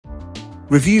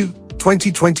Review: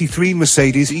 2023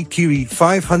 Mercedes EQE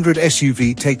 500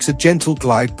 SUV takes a gentle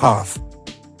glide path.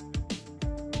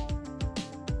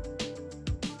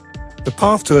 The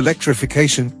path to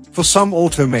electrification, for some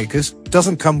automakers,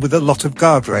 doesn't come with a lot of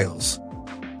guardrails.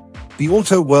 The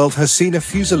auto world has seen a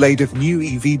fusillade of new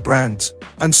EV brands,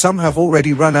 and some have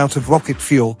already run out of rocket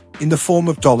fuel, in the form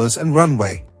of dollars and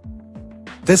runway.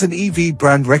 There's an EV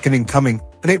brand reckoning coming,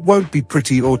 and it won't be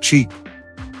pretty or cheap.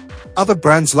 Other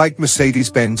brands like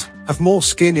Mercedes-Benz have more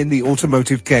skin in the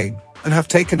automotive game, and have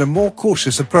taken a more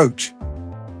cautious approach.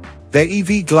 Their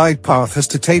EV glide path has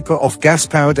to taper off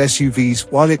gas-powered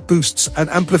SUVs while it boosts and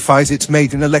amplifies its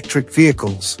made-in-electric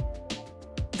vehicles.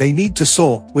 They need to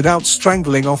soar without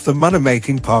strangling off the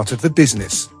money-making part of the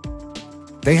business.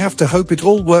 They have to hope it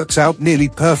all works out nearly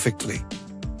perfectly.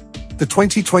 The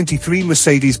 2023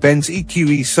 Mercedes-Benz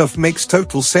EQE SUV makes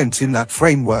total sense in that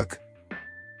framework.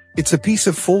 It's a piece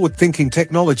of forward-thinking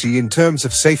technology in terms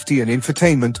of safety and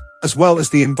infotainment, as well as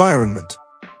the environment.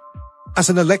 As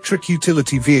an electric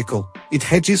utility vehicle, it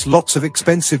hedges lots of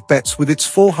expensive bets with its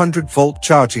 400-volt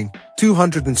charging,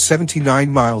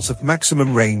 279 miles of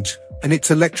maximum range, and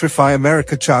its Electrify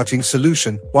America charging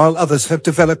solution, while others have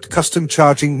developed custom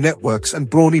charging networks and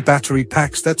brawny battery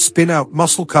packs that spin out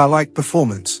muscle car-like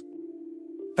performance.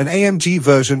 An AMG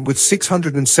version with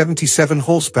 677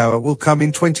 horsepower will come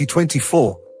in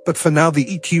 2024, but for now the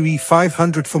EQE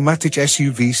 500 4MATIC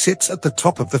SUV sits at the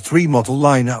top of the three-model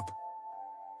lineup.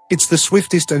 It's the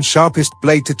swiftest and sharpest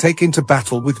blade to take into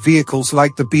battle with vehicles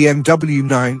like the BMW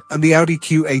 9 and the Audi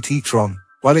Q8 e-tron,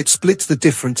 while it splits the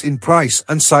difference in price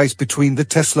and size between the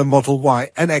Tesla Model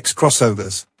Y and X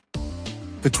crossovers.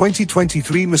 The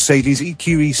 2023 Mercedes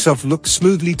EQE SUV looks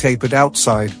smoothly tapered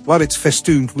outside, while it's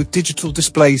festooned with digital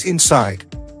displays inside.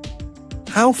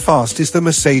 How fast is the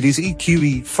Mercedes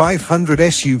EQE 500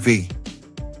 SUV?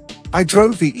 I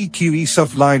drove the EQE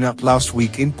SUV lineup last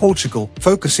week in Portugal,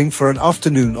 focusing for an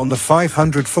afternoon on the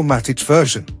 500 4MATIC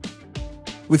version.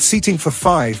 With seating for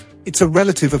 5, it's a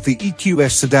relative of the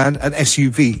EQS sedan and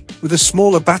SUV, with a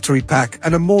smaller battery pack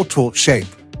and a more taut shape.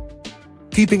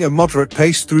 Keeping a moderate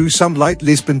pace through some light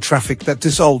Lisbon traffic that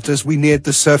dissolved as we neared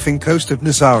the surfing coast of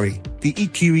Nazaré, the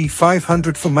EQE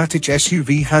 500 4MATIC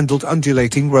SUV handled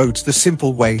undulating roads the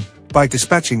simple way, by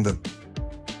dispatching them.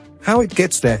 How it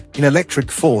gets there, in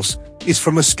electric force, is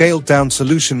from a scaled-down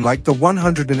solution like the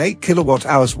 108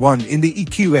 kWh one in the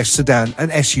EQS sedan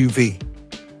and SUV.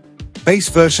 Base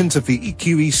versions of the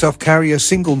EQE SUV carry a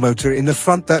single motor in the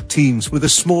front that teams with a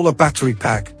smaller battery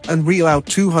pack, and reel out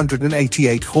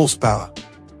 288 horsepower.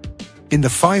 In the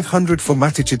 500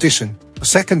 4MATIC edition, a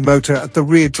second motor at the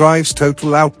rear drives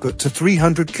total output to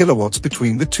 300 kilowatts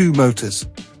between the two motors.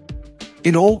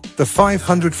 In all, the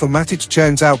 500 4MATIC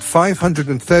churns out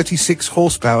 536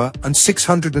 horsepower and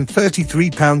 633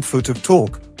 pound-foot of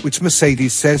torque, which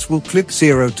Mercedes says will clip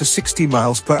 0 to 60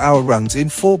 miles per hour runs in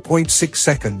 4.6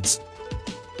 seconds.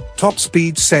 Top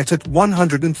speed set at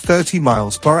 130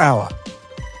 miles per hour.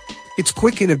 It's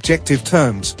quick in objective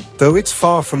terms, though it's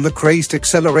far from the crazed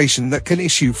acceleration that can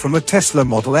issue from a Tesla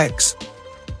Model X.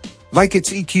 Like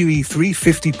its EQE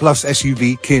 350 Plus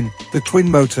SUV kin, the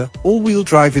twin-motor, all-wheel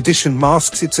drive edition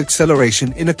masks its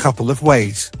acceleration in a couple of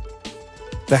ways.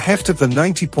 The heft of the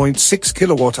 90.6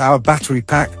 kWh battery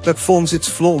pack that forms its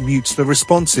floor mutes the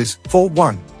responses, for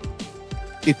one.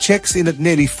 It checks in at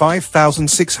nearly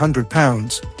 5,600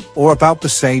 pounds, or about the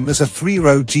same as a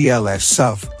 3-row GLS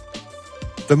SUV.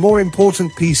 The more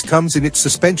important piece comes in its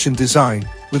suspension design,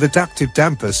 with adaptive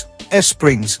dampers,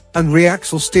 S-springs, and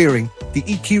reaxial steering. The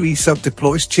EQE SUV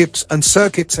deploys chips and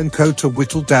circuits and code to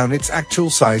whittle down its actual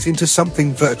size into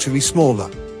something virtually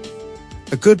smaller.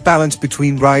 A good balance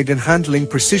between ride and handling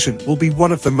precision will be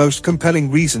one of the most compelling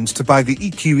reasons to buy the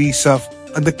EQE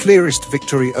SUV, and the clearest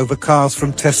victory over cars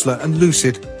from Tesla and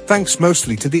Lucid, thanks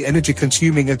mostly to the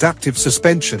energy-consuming adaptive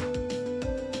suspension.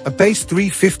 A base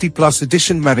 350 Plus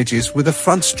edition manages with a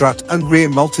front strut and rear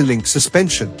multi-link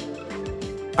suspension.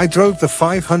 I drove the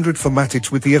 500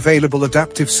 4MATIC with the available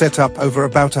adaptive setup over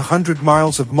about 100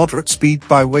 miles of moderate speed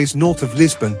byways north of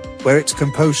Lisbon, where its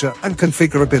composure and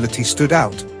configurability stood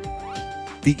out.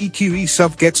 The EQE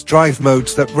SUV gets drive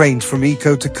modes that range from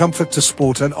eco to comfort to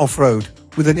sport and off-road,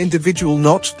 with an individual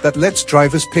notch that lets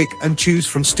drivers pick and choose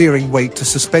from steering weight to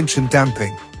suspension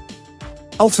damping.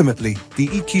 Ultimately, the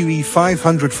EQE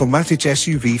 500 4MATIC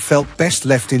SUV felt best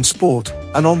left in sport,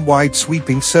 and on wide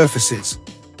sweeping surfaces.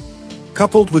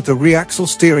 Coupled with the reaxial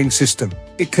steering system,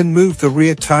 it can move the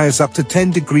rear tires up to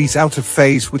 10 degrees out of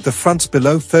phase with the fronts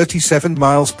below 37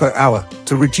 miles per hour.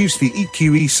 To reduce the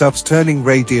EQE SUV's turning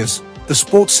radius, the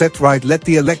Sport Set Ride let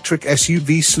the electric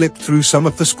SUV slip through some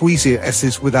of the squeezier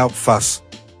S's without fuss.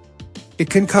 It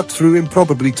can cut through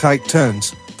improbably tight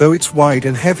turns, though it's wide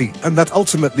and heavy, and that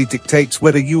ultimately dictates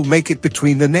whether you'll make it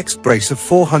between the next brace of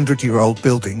 400-year-old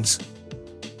buildings.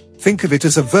 Think of it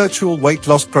as a virtual weight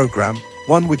loss program,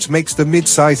 one which makes the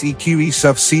mid-size EQE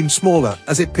SUV seem smaller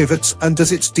as it pivots and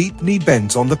does its deep knee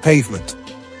bends on the pavement.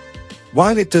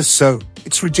 While it does so,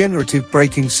 its regenerative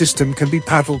braking system can be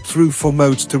paddled through 4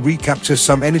 modes to recapture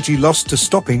some energy lost to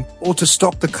stopping or to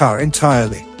stop the car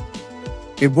entirely.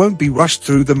 It won't be rushed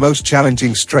through the most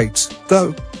challenging straights,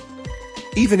 though.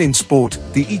 Even in sport,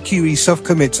 the EQE SUV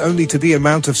commits only to the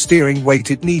amount of steering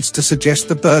weight it needs to suggest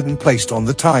the burden placed on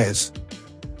the tires.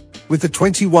 With the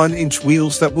 21-inch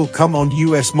wheels that will come on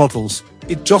US models,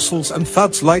 it jostles and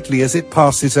thuds lightly as it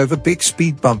passes over big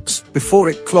speed bumps before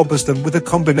it clobbers them with a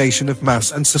combination of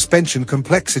mass and suspension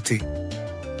complexity.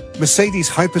 Mercedes'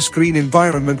 hyperscreen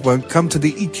environment won't come to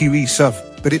the EQE SUV,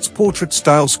 but its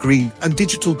portrait-style screen and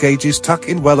digital gauges tuck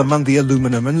in well among the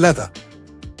aluminum and leather.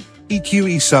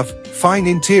 EQE SUV, fine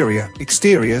interior,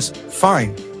 exteriors,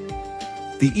 fine.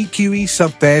 The EQE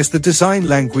SUV bears the design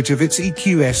language of its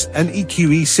EQS and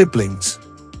EQE siblings.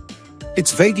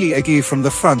 It's vaguely eggy from the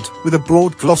front, with a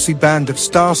broad glossy band of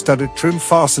star-studded trim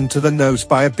fastened to the nose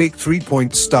by a big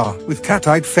 3-point star with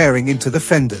cat-eyed fairing into the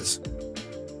fenders.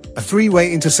 A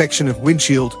 3-way intersection of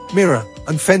windshield, mirror,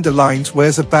 and fender lines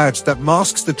wears a badge that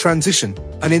masks the transition,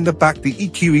 and in the back the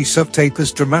EQE SUV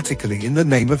tapers dramatically in the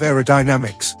name of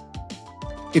aerodynamics.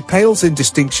 It pales in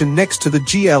distinction next to the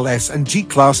GLS and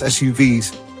G-Class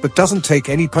SUVs, but doesn't take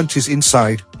any punches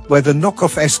inside, where the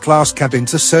knockoff S-Class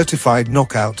cabins are certified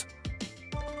knockout.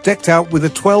 Decked out with a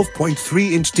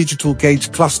 12.3-inch digital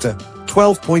gauge cluster,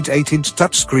 12.8-inch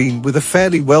touchscreen with a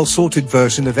fairly well-sorted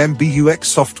version of MBUX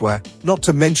software, not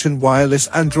to mention wireless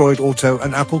Android Auto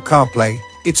and Apple CarPlay,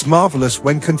 it's marvelous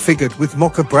when configured with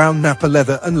mocha brown Napa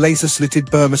leather and laser-slitted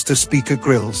Burmester speaker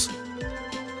grills.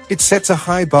 It sets a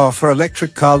high bar for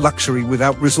electric car luxury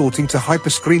without resorting to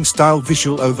hyperscreen-style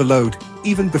visual overload.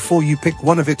 Even before you pick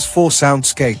one of its 4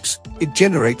 soundscapes, it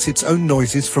generates its own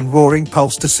noises from roaring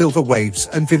pulse to silver waves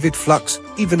and vivid flux,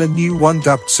 even a new one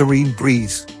dubbed Serene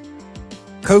Breeze.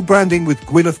 Co-branding with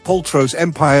Gwyneth Paltrow's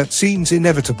Empire seems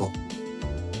inevitable.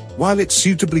 While it's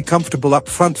suitably comfortable up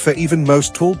front for even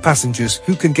most tall passengers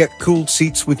who can get cooled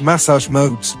seats with massage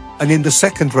modes, and in the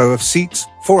second row of seats,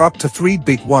 for up to 3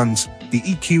 big ones, the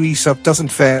EQE SUV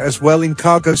doesn't fare as well in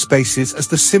cargo spaces as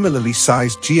the similarly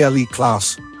sized GLE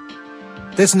class.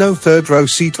 There's no third-row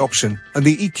seat option, and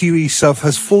the EQE SUV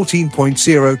has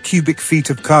 14.0 cubic feet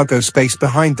of cargo space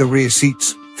behind the rear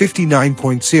seats,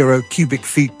 59.0 cubic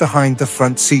feet behind the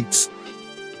front seats.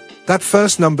 That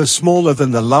first number's smaller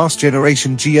than the last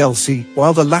generation GLC,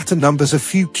 while the latter number's a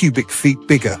few cubic feet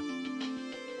bigger.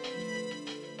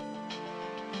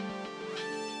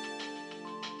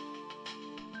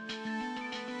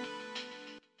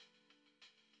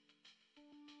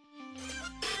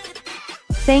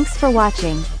 Thanks for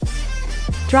watching.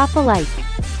 Drop a like,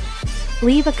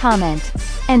 leave a comment,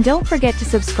 and don't forget to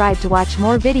subscribe to watch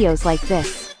more videos like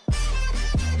this.